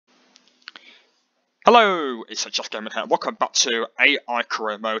Hello, it's Just Gaming here, and welcome back to AI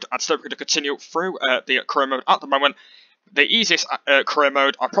career mode. And today we're going to continue through the career mode at the moment. The easiest career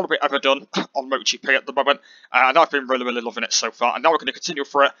mode I've probably ever done on MotoGP at the moment, and I've been really loving it so far. And now we're going to continue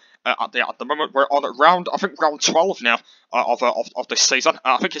through it at the moment. We're on round 12 now of this season.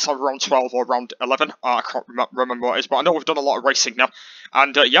 I think it's on round 12 or round 11. I can't remember what it is, but I know we've done a lot of racing now.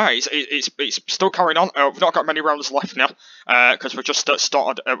 And yeah, it's still carrying on. We've not got many rounds left now because we've just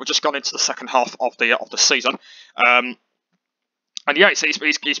started. We've just gone into the second half of the season. And yeah,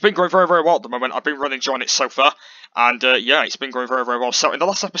 it's been going very well at the moment. I've been really enjoying it so far. And yeah, it's been going very well. So in the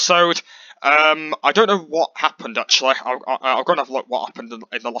last episode, I don't know what happened actually. I'll go and have a look what happened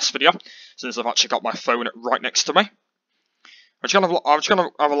in the last video, since I've actually got my phone right next to me. I'm just gonna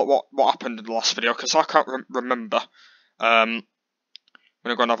have a look what happened in the last video, because I can't remember. I'm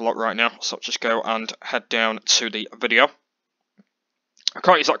gonna go and have a look right now. So I'll just go and head down to the video. I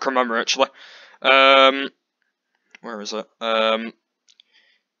can't exactly remember actually. Where is it?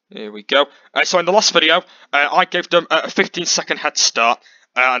 Here we go. So in the last video, I gave them a 15-second head start,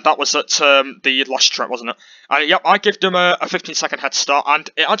 and that was at the last track, wasn't it? And yep, I gave them a 15-second head start, and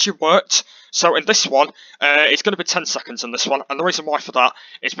it actually worked. So in this one, it's going to be 10 seconds in this one, and the reason why for that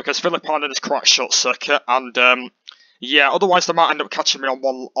is because Valentino is quite a short circuit, and yeah, otherwise they might end up catching me on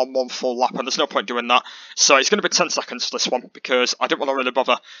one full lap, and there's no point doing that. So it's going to be 10 seconds for this one, because I didn't want to really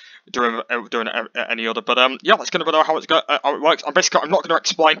bother doing any other. But yeah, that's going to be how it works. And basically, I'm not going to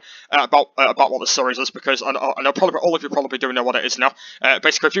explain about what the series is, because I know probably all of you probably do know what it is now.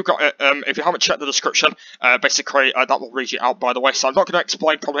 Basically, if you haven't checked the description, basically that will read you out, by the way. So I'm not going to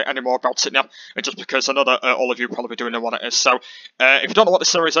explain probably any more about it now, just because I know that all of you probably do know what it is. So if you don't know what the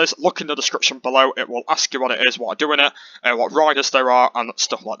series is, look in the description below. It will ask you what it is, what I do in it, what riders there are, and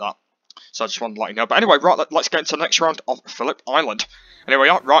stuff like that. So I just wanted to let you know. But anyway, right, let's get into the next round of Phillip Island. And here we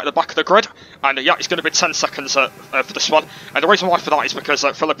are, right at the back of the grid. And yeah, it's going to be 10 seconds for this one. And the reason why for that is because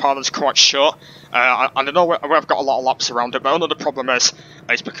Phillip Island's quite short. And I know we've got a lot of laps around it, but another problem is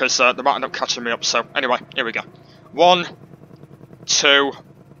because they might end up catching me up. So anyway, here we go. 1, 2,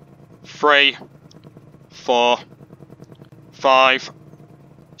 3, 4, 5,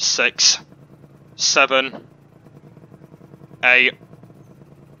 6, 7, 8,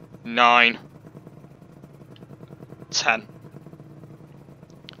 9, 10.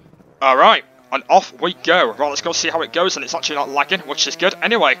 Alright, and off we go. Right, let's go see how it goes, and it's actually not lagging, which is good.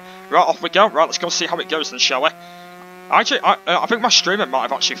 Anyway, right, off we go. Right, let's go see how it goes then, shall we? Actually, I think my streaming might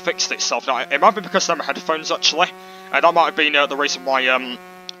have actually fixed itself now. It might be because of my headphones, actually. That might have been the reason why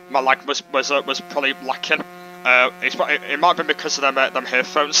my lag was probably lacking. It might have been because of them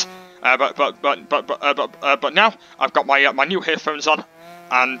headphones. But now I've got my new headphones on,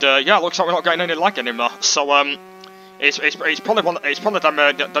 and yeah, it looks like we're not getting any lag anymore. So it's probably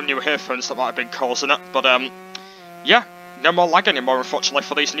them new headphones that might have been causing it. But yeah, no more lag anymore, unfortunately,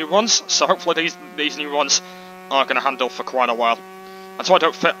 for these new ones. So hopefully these new ones are going to handle for quite a while, until I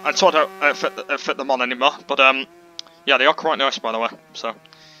don't fit them on anymore. But yeah, they are quite nice, by the way. So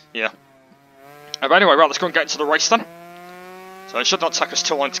yeah. But anyway, right, let's go and get into the race then. So it should not take us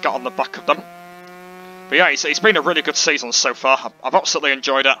too long to get on the back of them. But yeah, it's been a really good season so far. I've absolutely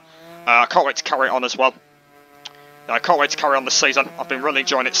enjoyed it. I can't wait to carry it on as well. I can't wait to carry on this season. I've been really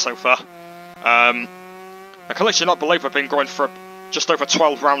enjoying it so far. I can literally not believe we've been going for just over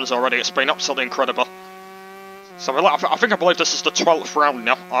 12 rounds already. It's been absolutely incredible. So I believe this is the 12th round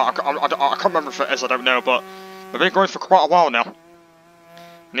now. I can't remember if it is, I don't know, but we've been going for quite a while now.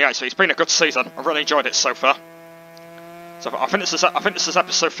 And yeah, so it's been a good season. I've really enjoyed it so far. So I think this is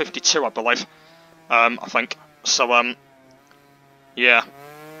episode 52, I believe. I think. So yeah.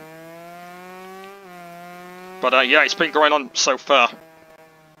 But yeah, it's been going on so far,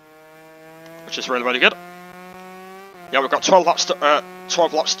 which is really good. Yeah, we've got 12 laps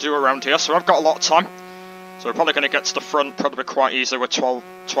to do around here, so I've got a lot of time. So we're probably going to get to the front probably quite easy with 12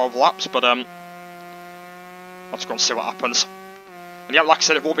 laps. But let's go and see what happens. And yeah, like I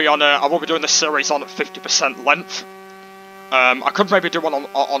said, it will be on. I will be doing this series on 50% length. I could maybe do one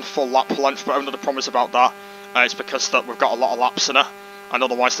on full lap length, but only the problem is about that is because we've got a lot of laps in it, and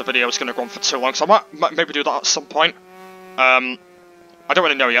otherwise the video is going to go on for too long. So I might maybe do that at some point. I don't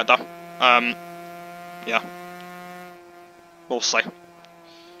really know yet though. Yeah, we'll see.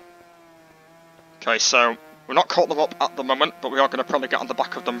 Okay, so we're not caught them up at the moment, but we are going to probably get on the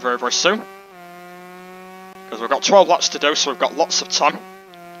back of them very soon, because we've got 12 laps to do, so we've got lots of time.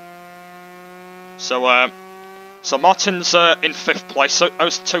 So Martin's in 5th place, so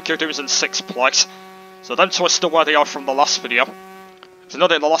Tokyo Doom's in 6th place. So them two are still where they are from the last video. Because I know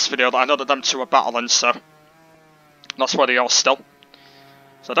that in the last video that I know that them two are battling, so that's where they are still.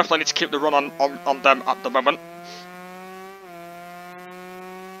 So I definitely need to keep the run on them at the moment.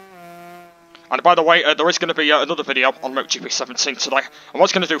 And by the way, there is going to be another video on MotoGP 17 today. I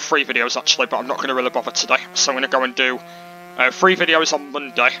was going to do 3 videos actually, but I'm not going to really bother today. So I'm going to go and do 3 videos on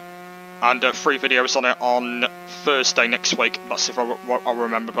Monday, and 3 videos on it on Thursday next week. That's if I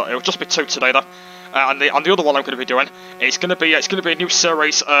remember, but it'll just be 2 today though. And the other one I'm going to be doing is going to be a new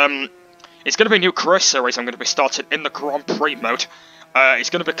series. It's going to be a new career series I'm going to be starting in the Grand Prix mode. It's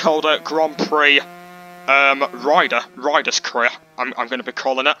going to be called Grand Prix Rider's Career. I'm going to be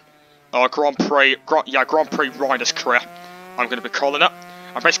calling it. Grand Prix Rider's Career, I'm going to be calling it.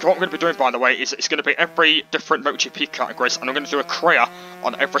 And basically what I'm going to be doing, by the way, is it's going to be every different MotoGP categories, and I'm going to do a career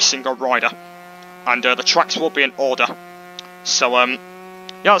on every single rider. And the tracks will be in order. So, yeah,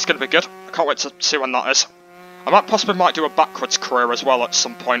 that's going to be good. I can't wait to see when that is. I might do a backwards career as well at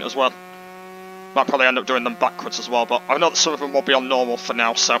some point as well. Might probably end up doing them backwards as well, but I know that some of them will be on normal for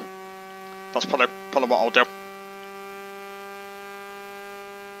now, so that's probably what I'll do.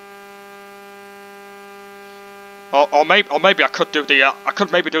 Or maybe I could do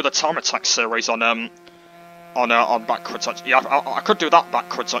the Time Attack series on backwards. Yeah, I could do that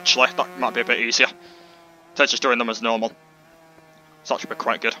backwards actually. That might be a bit easier. Instead of just doing them as normal. So that should be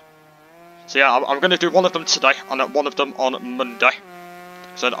quite good. So yeah, I'm going to do one of them today and one of them on Monday.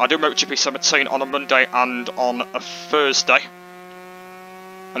 So I do MotoGP 17 on a Monday and on a Thursday.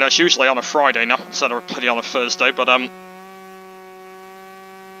 I know it's usually on a Friday now instead of on a Thursday, but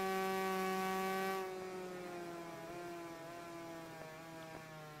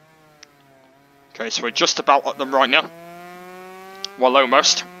okay, so we're just about at them right now. Well,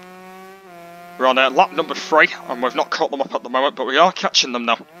 almost. We're on lap number 3, and we've not caught them up at the moment, but we are catching them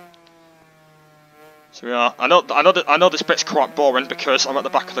now. So we are. I know this bit's quite boring because I'm at the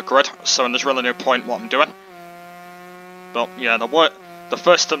back of the grid, so there's really no point in what I'm doing. But yeah, the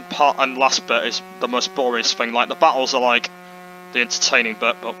first and last bit is the most boring thing. Like the battles are like the entertaining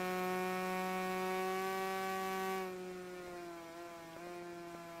bit, but.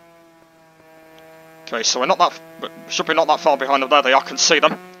 Okay, so should be not that far behind them there. They are, I can see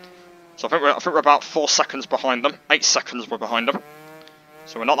them. So I think we're about 4 seconds behind them. 8 seconds we're behind them.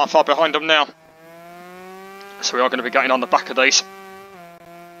 So we're not that far behind them now. So we are going to be getting on the back of these.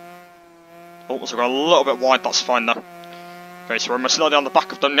 Oh, so we're a little bit wide. That's fine though. Okay, so we're almost nearly on the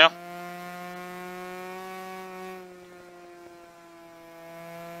back of them now.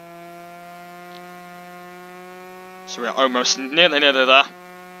 So we're almost nearly there.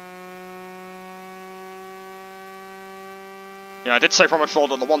 Yeah, I did say from before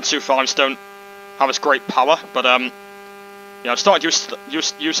that the 125s don't have as great power, but yeah, I've started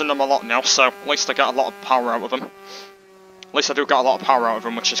using them a lot now, so at least I get a lot of power out of them. At least I do get a lot of power out of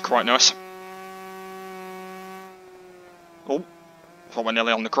them, which is quite nice. Oh, I thought we're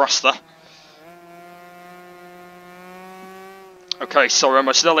nearly on the grass there. Okay, so we're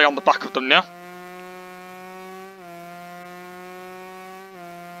almost nearly on the back of them now.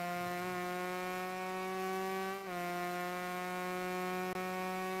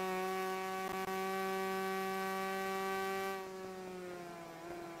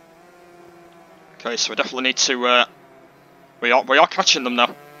 Okay, so we definitely need to, we are catching them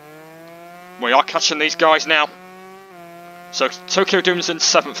now. We are catching these guys now. So Tokadome's in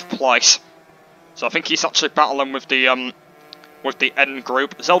 7th place. So I think he's actually battling with the N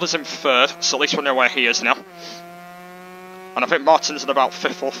group. Zelda's in 3rd, so at least we know where he is now. And I think Martin's in about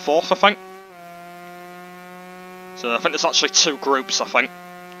 5th or 4th, I think. So I think there's actually 2 groups, I think.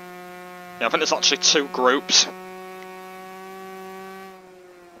 Yeah, I think there's actually 2 groups.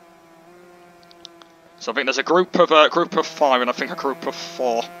 So I think there's a group of 5 and I think a group of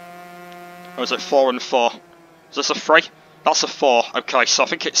 4. Or is it 4 and 4? Is this a 3? That's a 4. Okay, so I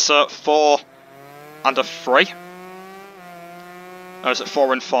think it's 4 and a 3. Or is it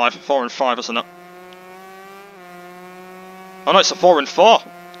 4 and 5? 4 and 5, isn't it? Oh no, it's a 4 and 4.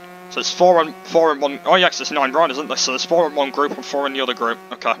 So it's 4 and 1. Oh yeah, 'cause there's 9 riders, isn't there? So there's 4 in one group and 4 in the other group.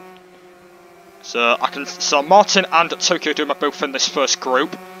 Okay. So So Martin and Tokadome are both in this first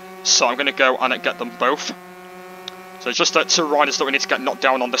group. So I'm going to go and get them both. So it's just 2 riders that we need to get knocked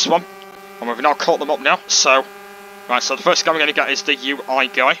down on this one. And we've now caught them up now. So, right, so the first guy we're going to get is the UI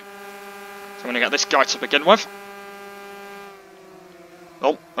guy. So I'm going to get this guy to begin with.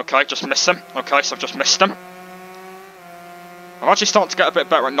 Oh, okay, just missed him. Okay, so I've just missed him. I'm actually starting to get a bit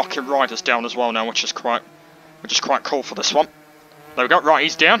better at knocking riders down as well now, which is quite cool for this one. There we go, right,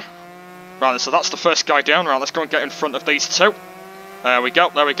 he's down. Right, so that's the first guy down. Right, let's go and get in front of these 2. There we go,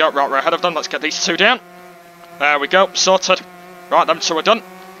 right, we're ahead of them, let's get these 2 down. There we go, sorted. Right, them 2 are done.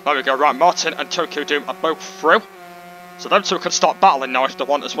 There we go, right, Martin and Tokadome are both through. So them two can start battling now if they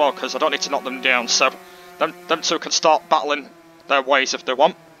want as well, because I don't need to knock them down. So them two can start battling their ways if they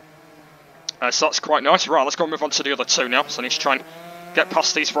want. So that's quite nice. Right, let's go and move on to the other two now. So I need to try and get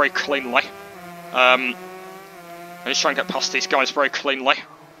past these very cleanly. I need to try and get past these guys very cleanly.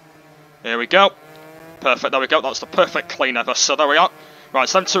 Here we go. Perfect, there we go. That's the perfect clean ever. So there we are. Right,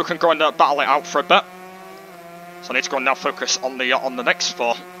 so them two can go and battle it out for a bit. So I need to go and now focus on the next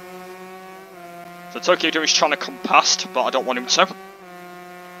four. So Tokyo is trying to come past, but I don't want him to.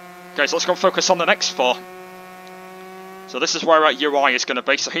 Okay, so let's go and focus on the next four. So this is where UI is going to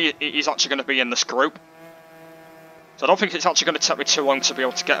be. So he's actually going to be in this group. So I don't think it's actually going to take me too long to be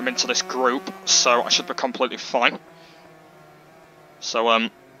able to get him into this group. So I should be completely fine. So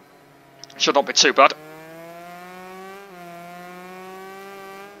should not be too bad.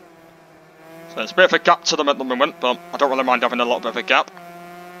 So there's a bit of a gap to them at the moment, but I don't really mind having a little bit of a gap.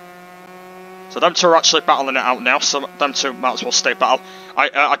 So them two are actually battling it out now, so them two might as well stay battle.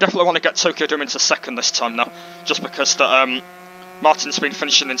 I definitely want to get Tokyo into second this time now, just because Martin's been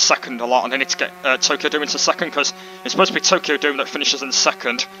finishing in second a lot, and I need to get Tokyo into second, because it's supposed to be Tokyo that finishes in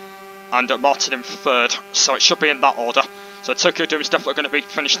second, and Martin in third, so it should be in that order. So Tokyo is definitely going to be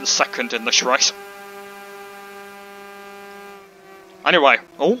finishing second in this race. Anyway,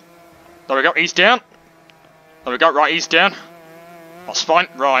 oh, there we go, he's down. There we go, right, he's down. That's fine,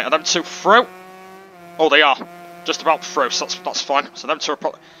 right, and them two through. Oh, they are. Just about through, so that's fine. So them two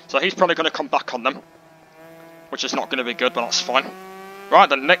are so he's probably going to come back on them. Which is not going to be good, but that's fine. Right,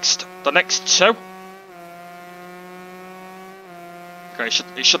 the next two. Okay,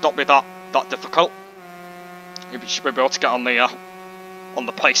 it should not be that difficult. You should be able to get on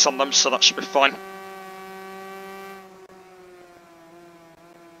the pace on them, so that should be fine.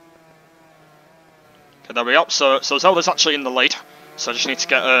 Okay, there we go. So Zelda's actually in the lead. So I just need to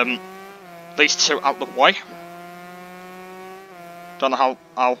get these two out of the way. Don't know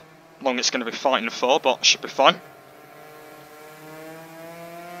how long it's going to be fighting for, but it should be fine.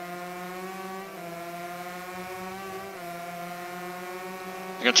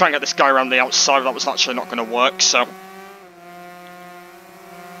 I'm going to try and get this guy around the outside, that was actually not going to work, so...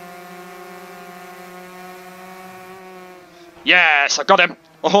 Yes, I got him!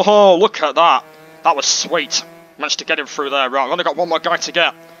 Oh, look at that! That was sweet. Managed to get him through there. Right, I've only got one more guy to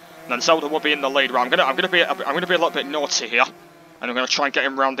get. And then Zelda will be in the lead. Right, I'm gonna be a little bit naughty here. And I'm gonna try and get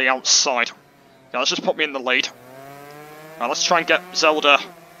him around the outside. Yeah, let's just put me in the lead. Right, let's try and get Zelda.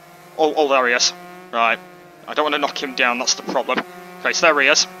 Oh, there he is. Right. I don't want to knock him down, that's the problem. Okay, so there he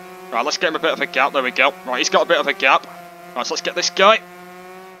is. Right, let's get him a bit of a gap. There we go. Right, he's got a bit of a gap. Right, so let's get this guy.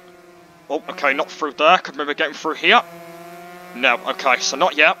 Oh, okay, not through there. Could maybe get him through here. No, okay, so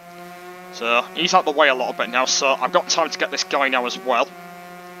not yet. So he's out the way a little bit now, so I've got time to get this guy now as well.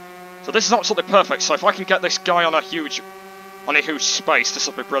 So this is absolutely perfect. So if I can get this guy on a huge space, this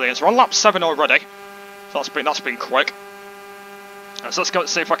will be brilliant. So we're on lap 7 already. So that's been quick. So let's go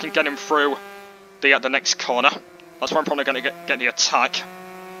see if I can get him through the next corner. That's where I'm probably going to get the attack.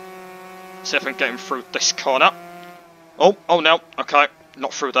 See if I can get him through this corner. Oh no, okay,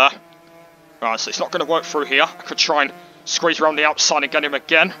 not through there. Right, so it's not going to work through here. I could try and squeeze around the outside and get him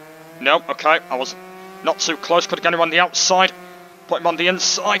again. No, okay, I was not too close. Could get him on the outside. Put him on the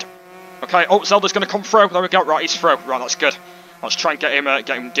inside. Okay, oh, Zelda's going to come through. There we go, right, he's through. Right, that's good. Let's try and get him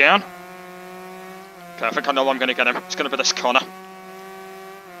down. Okay, I think I know where I'm going to get him. It's going to be this corner.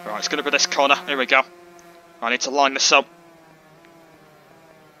 Right, it's going to be this corner. Here we go. I need to line this up.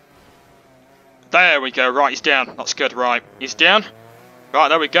 There we go. Right, he's down. That's good. Right, he's down. Right,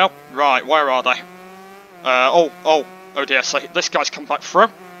 there we go. Right, where are they? Oh dear. So this guy's come back through.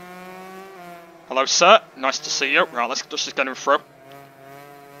 Hello, sir. Nice to see you. Right, let's just get him through.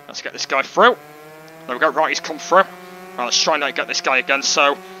 Let's get this guy through. There we go. Right, he's come through. Right, let's try and get this guy again.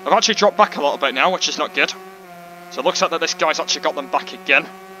 So I've actually dropped back a little bit now, which is not good. So it looks like that this guy's actually got them back again.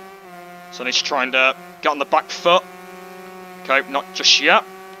 So I need to try and get on the back foot. Okay, not just yet.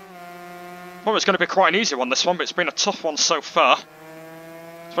 Well, it's going to be quite an easy one, this one, but it's been a tough one so far.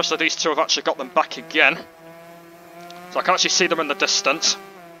 Especially these two have actually got them back again. So I can actually see them in the distance.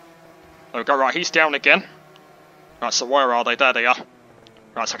 There we go, right, he's down again. Right, so where are they? There they are.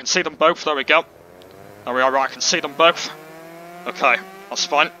 Right, so I can see them both, there we go. There we are, right, I can see them both. Okay, that's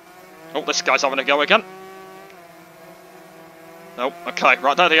fine. Oh, this guy's having a go again. Oh, okay,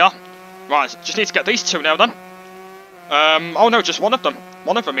 right, there they are. Right, just need to get these two now then. Oh no, just one of them.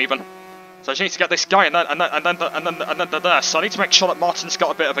 One of them even. So I just need to get this guy and then they're there. So I need to make sure that Martin's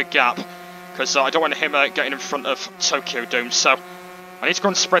got a bit of a gap. Because I don't want him getting in front of Tokyo Doom. So I need to go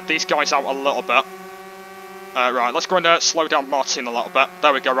and spread these guys out a little bit. Right, let's go and slow down Martin a little bit.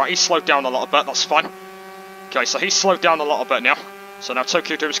 There we go, right, he's slowed down a little bit, that's fine. Okay, so he's slowed down a little bit now. So now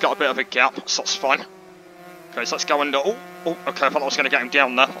Tokyo Doom's got a bit of a gap, so that's fine. Okay, so let's go and... Oh, okay, I thought I was going to get him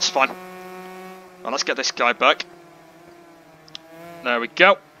down there. That's fine. Right, let's get this guy back. There we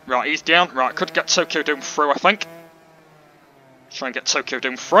go. Right, he's down. Right, could get Tokyo Doom through, I think. Try and get Tokyo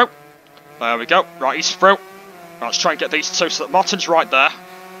Doom through. There we go. Right, he's through. Right, let's try and get these two so that Martin's right there.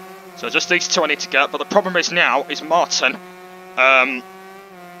 So just these two I need to get. But the problem is now is Martin.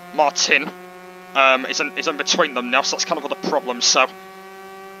 Is in between them now, so that's kind of the problem. So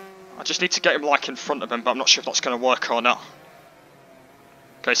I just need to get him like in front of him, but I'm not sure if that's going to work or not.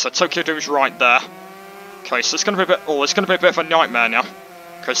 Okay, so Tokyo Doom's right there. Okay, so it's going to be a bit. Oh, it's going to be a bit of a nightmare now,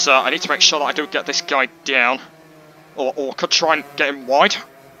 because I need to make sure that I do get this guy down, or could try and get him wide.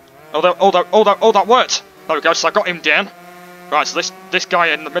 Oh, that worked. There we go. So I got him down. Right, so this guy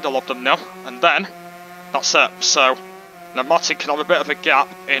in the middle of them now, and then that's it. So now Martin can have a bit of a gap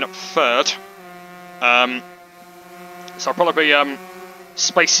in third. So I'll probably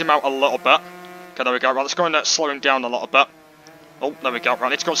space him out a little bit. Okay, there we go. Right, let's go and slow him down a little bit. Oh, there we go. Right, I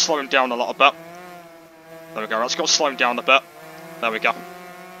need to go and slow him down a little bit. There we go. Right, let's go and slow him down a bit. There we go.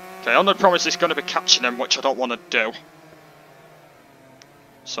 Okay, only problem is he's going to be catching him, which I don't want to do.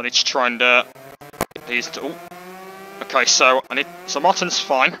 So I need to try and get these two. Oh. Okay, so Martin's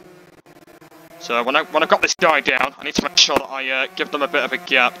fine. So when I've got this guy down, I need to make sure that I give them a bit of a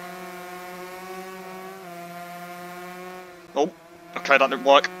gap. Oh, okay, that didn't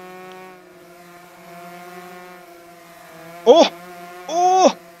work.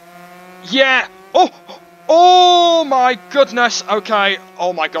 Oh, yeah. Oh my goodness. Okay.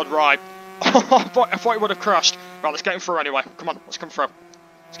 Oh my god. Right. I thought he would have crashed. Right, let's get him through anyway. Come on, let's come through.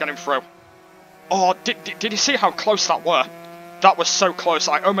 Let's get him through. Oh, did you see how close that were? That was so close.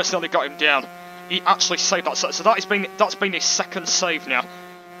 I almost nearly got him down. He actually saved that. So that's been his second save now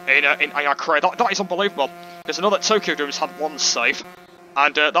in Ayakure. That is unbelievable. Because I know that Tokyo Doom's had one save,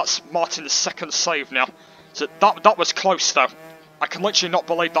 and that's Martin's second save now. So that was close though. I can literally not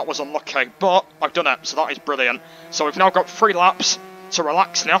believe that was unlucky, but I've done it. So that is brilliant. So we've now got 3 laps to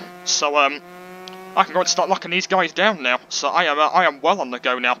relax now. So I can go and start locking these guys down now. So I am well on the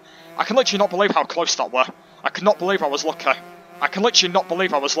go now. I can literally not believe how close that were. I cannot believe I was lucky. I can literally not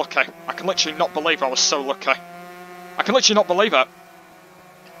believe I was lucky. I can literally not believe I was so lucky. I can literally not believe it.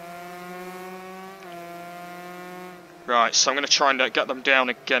 Right, so I'm going to try and get them down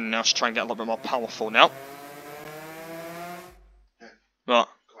again now, to try and get a little bit more powerful now. What?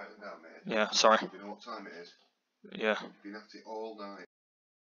 Quiet down, mate. Yeah, sorry. You know what time it is? Yeah. You've been at it all night.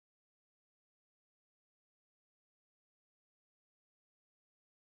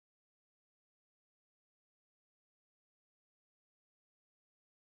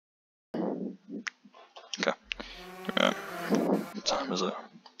 Okay. What time is it?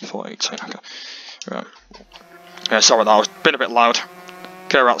 4:18. Okay. Right. Yeah, sorry that was been a bit loud.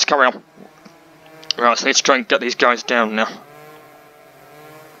 Okay, right, let's carry on. Right, let's need to try and get these guys down now.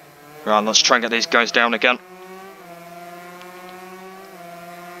 Right, let's try and get these guys down again.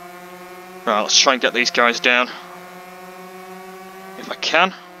 Right, let's try and get these guys down. If I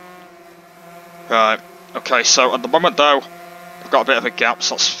can. Right, okay, so at the moment though, I've got a bit of a gap,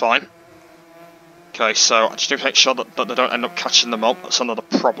 so that's fine. Okay, so I just need to make sure that they don't end up catching them up. That's another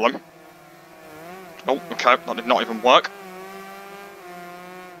problem. Oh, okay, that did not even work.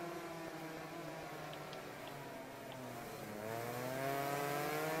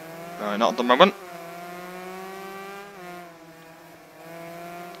 Right, not at the moment.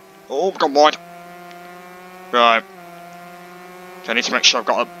 Oh, gone wide. Right. Okay, I need to make sure I've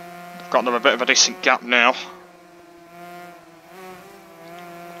got them a bit of a decent gap now.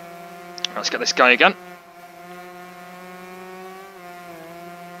 Right, let's get this guy again.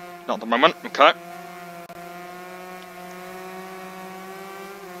 Not at the moment, okay.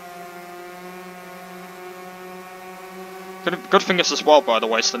 Good thing is as well, by the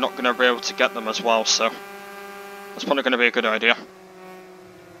way, so they're not going to be able to get them as well, so that's probably going to be a good idea.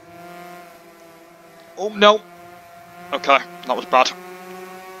 Oh, no. Okay, that was bad.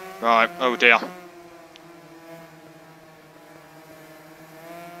 Right, oh dear.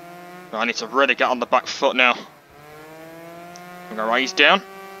 Right, I need to really get on the back foot now. I'm going to raise down.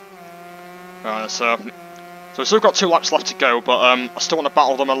 Right, so we've still got 2 laps left to go, but I still want to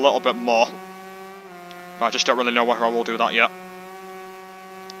battle them a little bit more. But I just don't really know whether I will do that yet.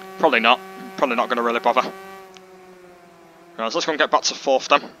 Probably not. Probably not going to really bother. Right, so let's go and get back to 4th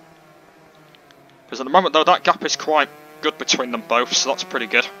then. Because at the moment though, that gap is quite good between them both, so that's pretty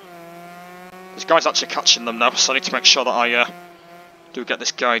good. This guy's actually catching them now, so I need to make sure that I do get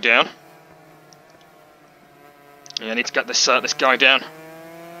this guy down. Yeah, I need to get this guy down.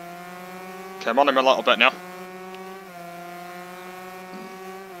 Okay, I'm on him a little bit now.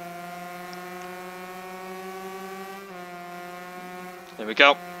 Here we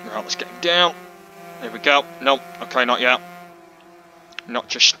go. Right, let's get him down. Here we go. No, okay, not yet.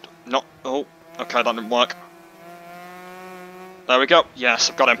 Oh, okay, that didn't work. There we go.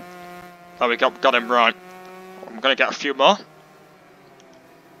 Yes, I've got him. There we go, got him, right. I'm going to get a few more.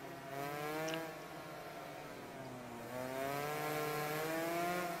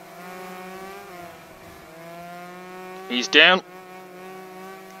 He's down.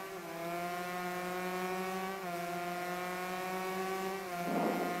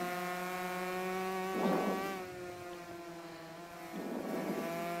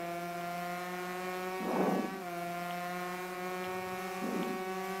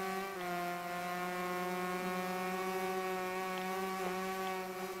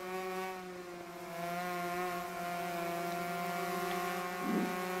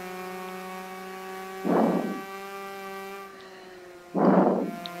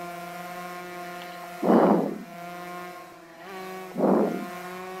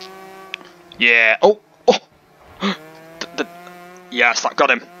 Yeah. Oh. Yes, that got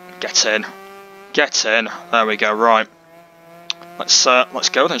him. Get in. Get in. There we go. Right. Let's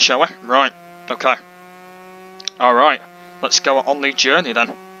go then, shall we? Right. Okay. All right. Let's go on the journey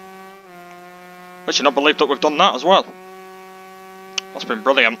then. I should not believe that we've done that as well. That's been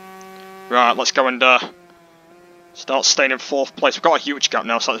brilliant. Right. Let's go and start staying in 4th place. We've got a huge gap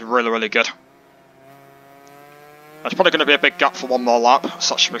now, so that's really, really good. There's probably going to be a big gap for one more lap,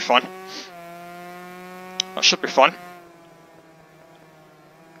 so that should be fine. That should be fine.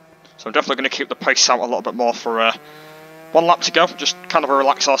 So I'm definitely going to keep the pace out a little bit more for one lap to go, just kind of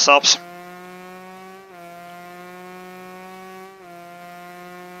relax ourselves.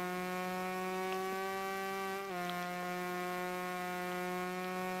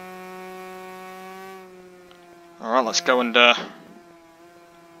 Alright, let's go and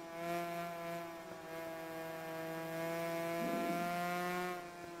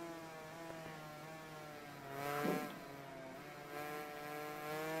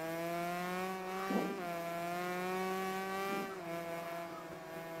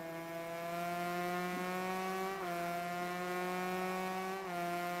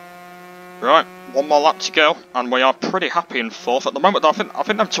right, one more lap to go, and we are pretty happy in 4th. At the moment, I think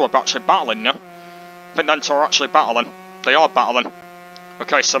them two are actually battling now. I think them two are actually battling. They are battling.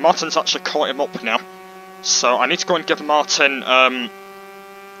 Okay, so Martin's actually caught him up now. So I need to go and give Martin a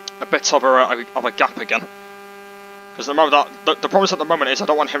bit of a gap again. Because the problem is at the moment is I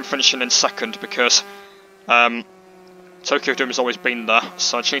don't want him finishing in 2nd because Tokyodome's always been there.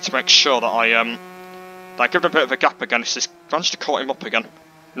 So I just need to make sure that I give him a bit of a gap again. Because he's managed to caught him up again.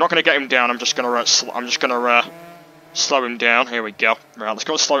 I'm not going to get him down. I'm just going to slow him down. Here we go. Right, let's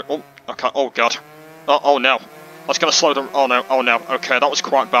go and slow. Oh, okay. Oh god. Oh no. Let's go and slow them. Oh no. Oh no. Okay, that was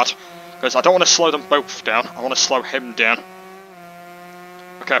quite bad. Because I don't want to slow them both down. I want to slow him down.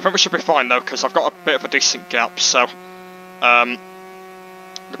 Okay, I think we should be fine though, because I've got a bit of a decent gap. So, the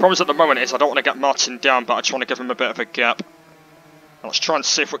problem is at the moment is I don't want to get Martin down, but I just want to give him a bit of a gap. Let's try and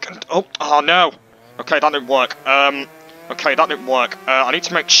see if we can. Oh no. Okay, that didn't work. Okay, that didn't work. I need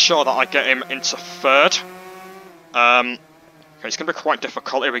to make sure that I get him into 3rd. Okay, it's going to be quite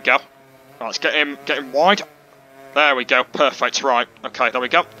difficult. Here we go. Right, let's get him wide. There we go. Perfect. Right. Okay, there we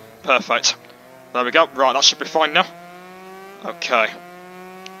go. Perfect. There we go. Right, that should be fine now. Okay.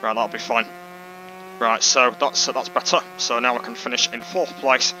 Right, that'll be fine. Right, so that's better. So now I can finish in 4th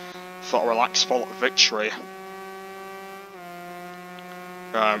place for a relaxful victory.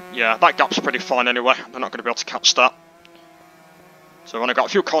 Yeah, that gap's pretty fine anyway. They're not going to be able to catch that. So we've only got a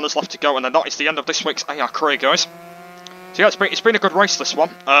few corners left to go, and then that is the end of this week's AR career, guys. So yeah, it's been a good race, this one.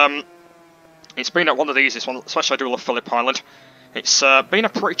 It's been one of the easiest ones, especially I do love Phillip Island. It's been a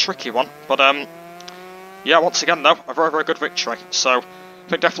pretty tricky one, but yeah, once again though, a very, very good victory. So I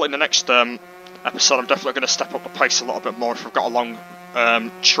think definitely in the next episode I'm definitely going to step up the pace a little bit more if we've got a long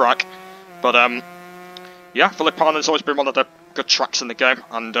track. But yeah, Phillip Island's always been one of the good tracks in the game,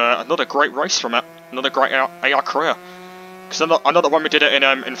 and another great race from it, another great AR career. Because I know that when we did it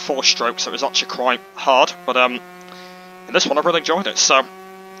in 4 strokes, it was actually quite hard, but in this one I really enjoyed it. So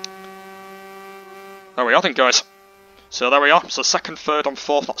there we are then, guys. So there we are. So 2nd, 3rd, and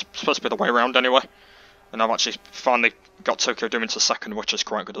 4th. That's supposed to be the way around anyway. And I've actually finally got Tokyodome into 2nd, which is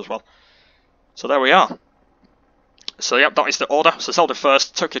quite good as well. So there we are. So yep, that is the order. So Zelda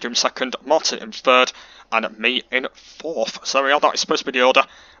 1st, Tokyodome 2nd, Martin in 3rd, and me in 4th. So there we are. That is supposed to be the order.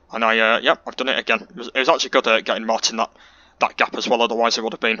 And yep, I've done it again. It was actually good getting Martin that gap as well. Otherwise, it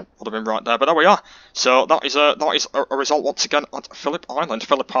would have been right there. But there we are. So that is a result once again at Phillip Island.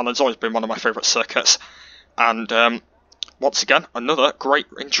 Phillip Island's always been one of my favourite circuits, and once again, another great,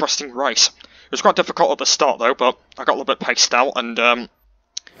 interesting race. It was quite difficult at the start though, but I got a little bit paced out, and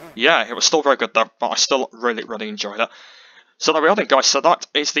yeah, it was still very good though, but I still really, really enjoyed it. So there we are then, guys. So that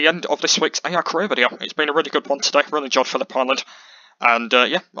is the end of this week's AR career video. It's been a really good one today. Really enjoyed Phillip Island. And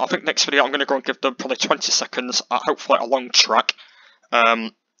yeah, I think next video I'm going to go and give them probably 20 seconds at hopefully a long track.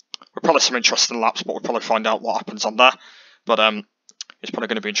 With probably some interesting laps, but we'll probably find out what happens on there. But it's probably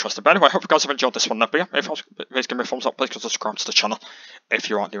going to be interesting. But anyway, I hope you guys have enjoyed this one. But yeah, if you guys give me a thumbs up, please subscribe to the channel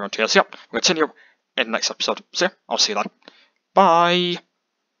if you aren't new around here. So yeah, we'll continue in the next episode. So yeah, I'll see you then. Bye.